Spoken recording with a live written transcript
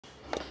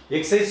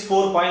Exercise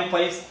 4.5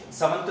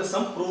 7th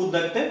sum, prove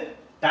that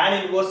tan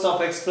inverse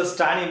of x plus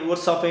tan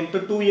inverse of into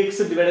 2x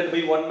divided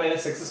by 1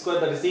 minus x square,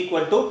 that is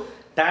equal to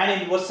tan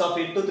inverse of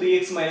into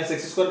 3x minus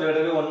x square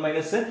divided by 1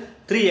 minus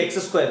 3x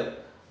square.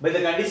 By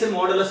the condition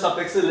modulus of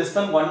x is less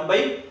than 1 by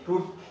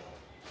root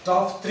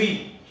of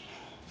 3.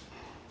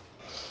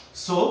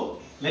 So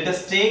let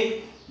us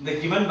take the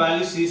given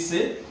values is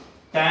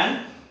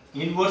tan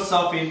inverse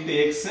of into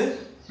x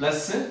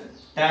plus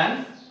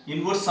tan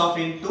inverse of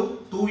into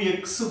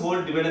 2x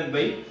whole divided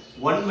by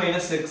 1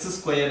 minus x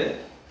square.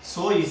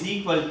 So is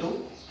equal to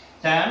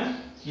tan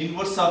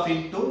inverse of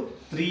into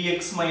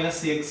 3x minus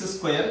x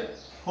square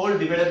whole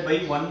divided by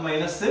 1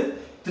 minus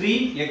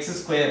 3x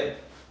square.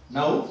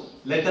 Now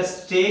let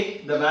us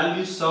take the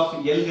values of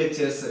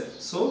LHS.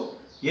 So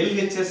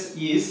LHS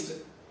is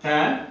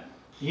tan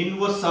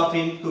inverse of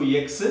into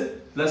x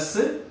plus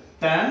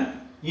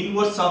tan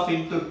inverse of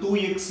into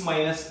 2x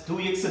minus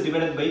 2x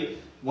divided by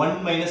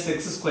 1 minus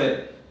x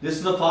square. This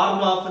is the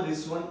formula of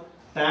this one.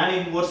 Tan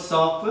inverse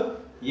of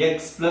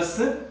x plus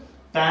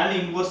tan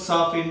inverse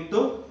of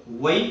into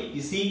y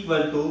is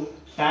equal to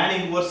tan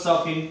inverse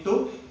of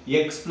into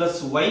x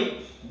plus y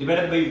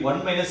divided by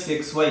 1 minus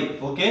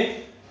xy. Okay.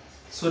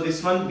 So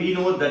this one we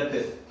know that.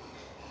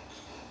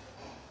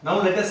 Now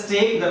let us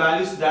take the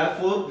values.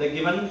 Therefore the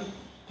given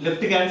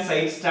left hand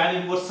side tan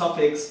inverse of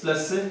x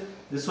plus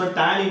this one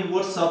tan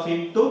inverse of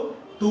into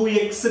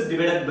 2x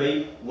divided by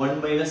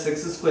 1 minus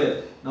x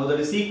square. Now that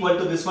is equal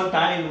to this one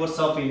tan inverse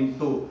of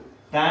into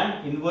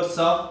tan inverse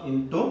of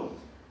into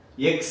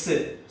x.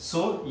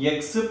 So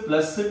x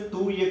plus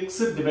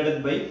 2x divided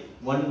by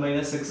 1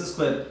 minus x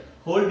square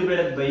whole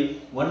divided by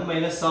 1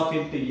 minus of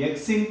into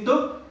x into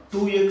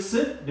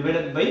 2x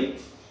divided by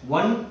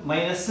 1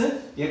 minus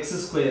x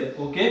square.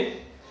 Okay.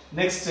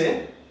 Next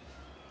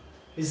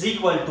is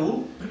equal to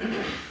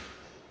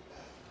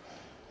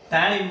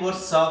tan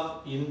inverse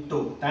of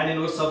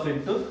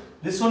into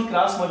this one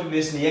cross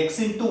multiplication x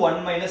into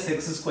 1 minus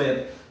x square.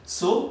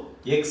 So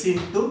x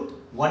into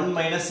 1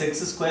 minus x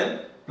square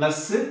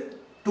plus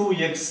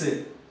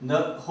 2x the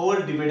whole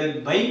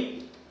divided by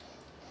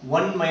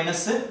 1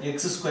 minus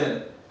x square.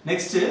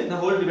 Next the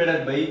whole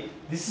divided by,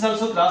 this is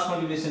also cross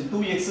multiplication,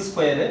 2x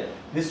square,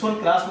 this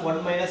one cross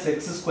 1 minus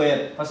x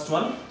square. First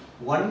one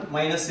 1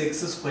 minus x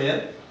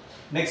square,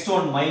 next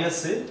one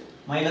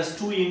minus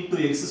 2 into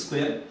x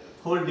square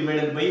whole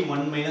divided by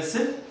 1 minus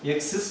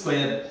x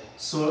square.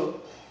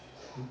 So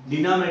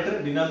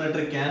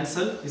denominator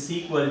cancel is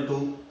equal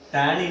to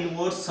tan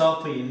inverse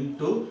of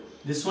into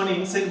this one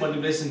inside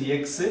multiplication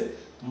x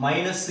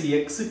minus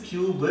x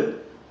cube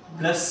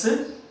plus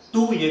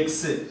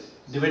 2x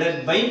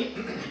divided by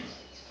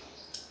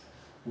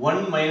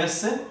 1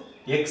 minus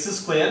x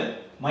square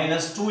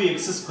minus 2x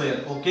square.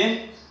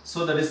 Okay.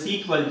 So that is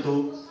equal to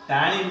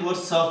tan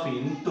inverse of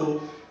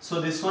into, so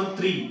this one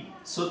 3.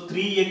 So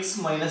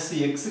 3x minus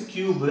x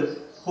cube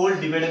whole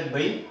divided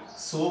by,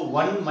 so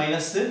 1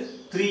 minus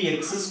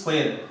 3x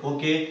square.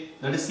 Okay.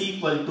 That is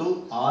equal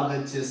to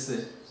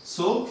RHS.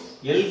 So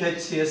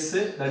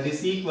LHS that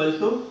is equal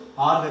to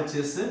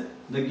RHS.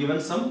 The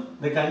given sum,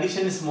 the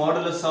condition is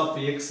modulus of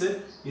x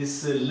is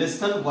less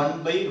than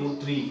 1 by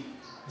root 3.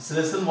 It's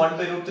less than 1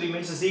 by root 3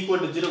 means is equal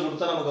to 0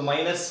 கொடுத்தா நமக்கு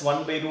minus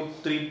 1 by root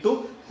 3 to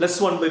plus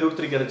 1 by root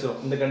 3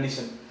 கிடைச்சிரும் இந்த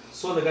condition.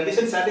 So the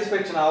condition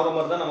satisfaction ஆகுற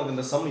மாதிரி தான் நமக்கு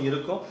இந்த sum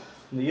இருக்கும்.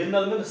 இந்த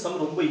இருந்தாலுமே இந்த sum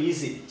ரொம்ப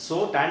easy. So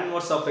tan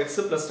inverse of x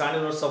plus tan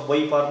inverse of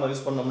y formula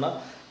use பண்ணோம்னா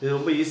இது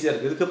ரொம்ப ஈஸியா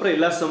இருக்கு. இதுக்கு அப்புறம்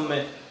எல்லா சம்மே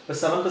இப்போ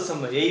 7th sum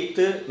 8th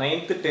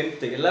 9th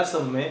 10th எல்லா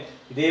சம்மே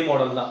இதே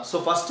மாடல் தான். So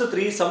first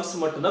 3 sums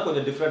மட்டும் தான்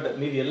கொஞ்சம் டிஃபரண்ட்,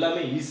 மீதி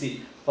எல்லாமே ஈஸி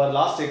ஃபார்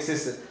லாஸ்ட்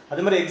எக்ஸசைஸ்.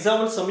 அதே மாதிரி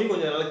எக்ஸாம்பிள் சம்மையும்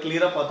கொஞ்சம் நல்லா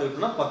கிளியரா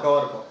பார்த்துக்கிட்டோம்னா பக்காவா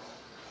இருக்கும்.